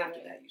on. But then after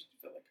that, you should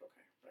feel like,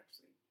 okay, we're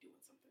actually doing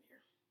something here.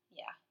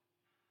 Yeah.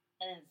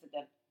 And it's a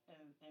good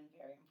and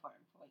very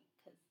important point,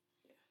 because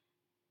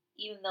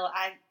even though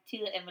I,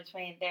 too, am a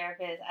trained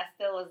therapist, I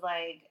still was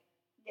like,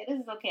 yeah, this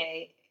is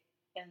okay.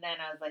 And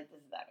then I was like, this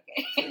is not okay.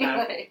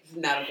 This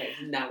is not okay.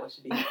 This is not what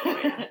should be happening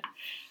right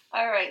now.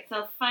 All right.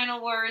 So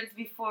final words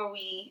before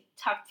we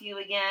talk to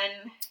you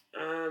again.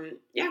 I'm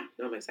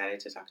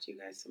excited to talk to you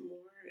guys some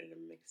more, and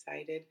I'm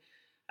excited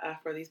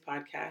for these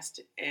podcasts,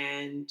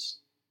 and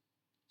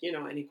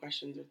any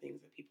questions or things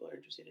that people are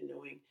interested in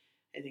knowing,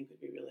 I think would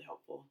be really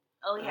helpful.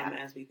 Oh yeah,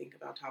 as we think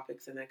about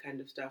topics and that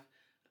kind of stuff.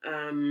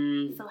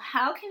 So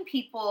how can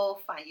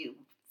people find you?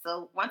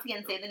 So once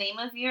again, say the name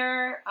of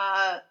your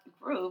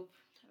group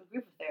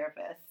of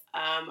therapists.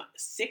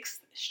 6th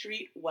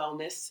Street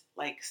Wellness,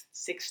 like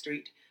 6th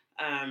Street.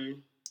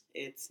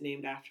 It's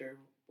named after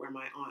where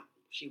my aunt.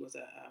 She was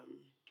a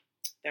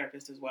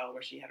therapist as well,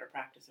 where she had her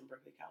practice in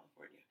Berkeley,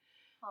 California.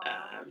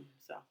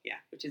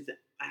 Which is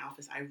my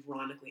office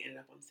ironically ended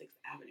up on 6th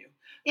Avenue.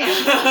 Yeah.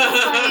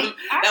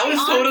 That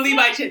was totally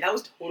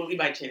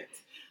by chance.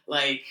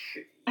 Like,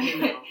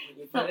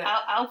 So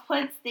I'll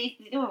put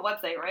Stacey, you have a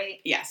website, right?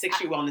 Yeah,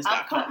 6streetwellness.com.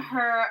 I'll put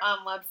her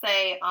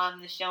website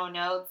on the show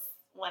notes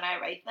when I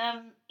write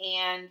them.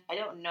 And I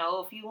don't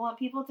know if you want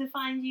people to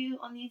find you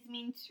on these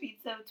mean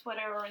streets of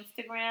Twitter or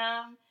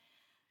Instagram.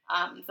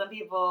 Some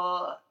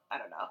people, I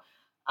don't know.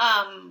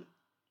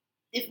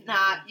 If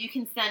not, you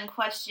can send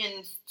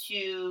questions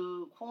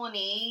to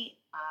Colony.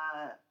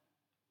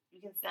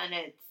 You can send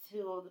it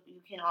to.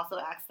 You can also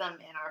ask them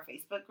in our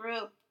Facebook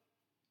group.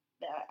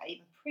 That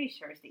I'm pretty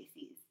sure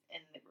Stacey's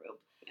in the group.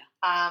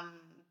 Yeah.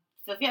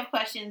 So if you have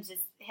questions,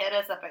 just hit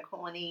us up at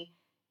Colony,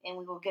 and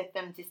we will get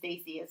them to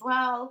Stacey as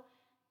well.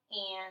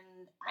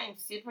 And I'm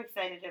super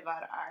excited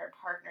about our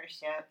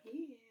partnership. Yeah.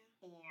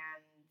 And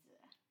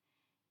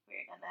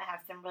we're gonna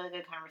have some really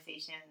good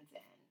conversations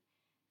and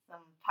some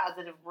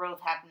positive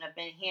growth happening up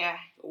in here.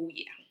 Oh,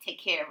 yeah.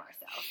 Take care of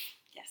ourselves.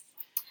 Yes.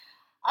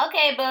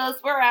 Okay,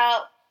 Booze, we're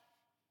out.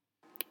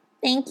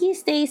 Thank you,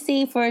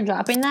 Stacey, for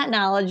dropping that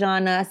knowledge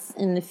on us.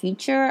 In the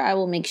future, I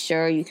will make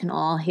sure you can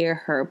all hear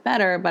her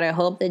better, but I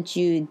hope that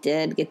you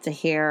did get to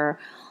hear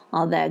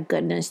all that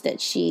goodness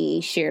that she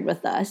shared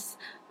with us.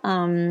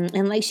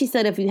 And like she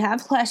said, if you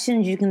have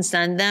questions, you can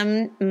send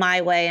them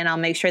my way, and I'll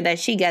make sure that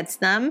she gets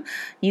them.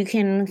 You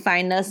can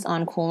find us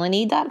on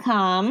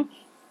colony.com.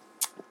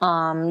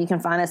 You can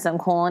find us on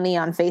Colony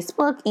on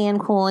Facebook and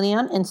Colony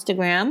on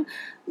Instagram.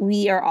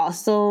 We are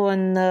also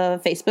in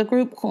the Facebook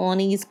group,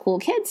 Colony's Cool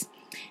Kids.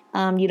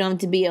 You don't have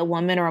to be a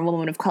woman or a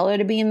woman of color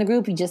to be in the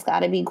group. You just got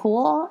to be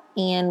cool.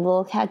 And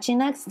we'll catch you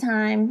next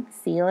time.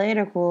 See you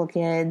later, cool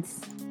kids.